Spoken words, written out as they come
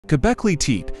Göbekli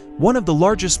Tepe, one of the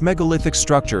largest megalithic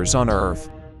structures on Earth,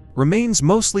 remains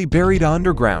mostly buried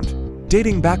underground,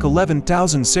 dating back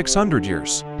 11,600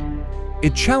 years.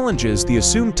 It challenges the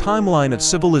assumed timeline of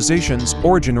civilization's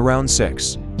origin around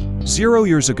 6,000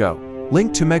 years ago,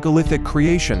 linked to megalithic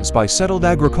creations by settled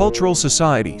agricultural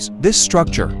societies. This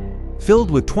structure,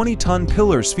 filled with 20-ton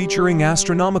pillars featuring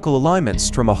astronomical alignments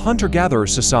from a hunter-gatherer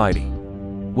society,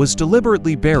 was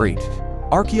deliberately buried.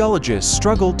 Archaeologists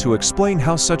struggled to explain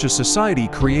how such a society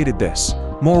created this.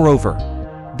 Moreover,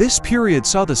 this period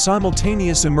saw the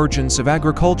simultaneous emergence of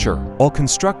agriculture while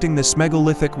constructing this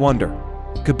megalithic wonder.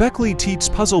 Göbekli Tepe's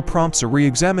puzzle prompts a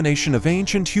re-examination of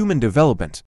ancient human development.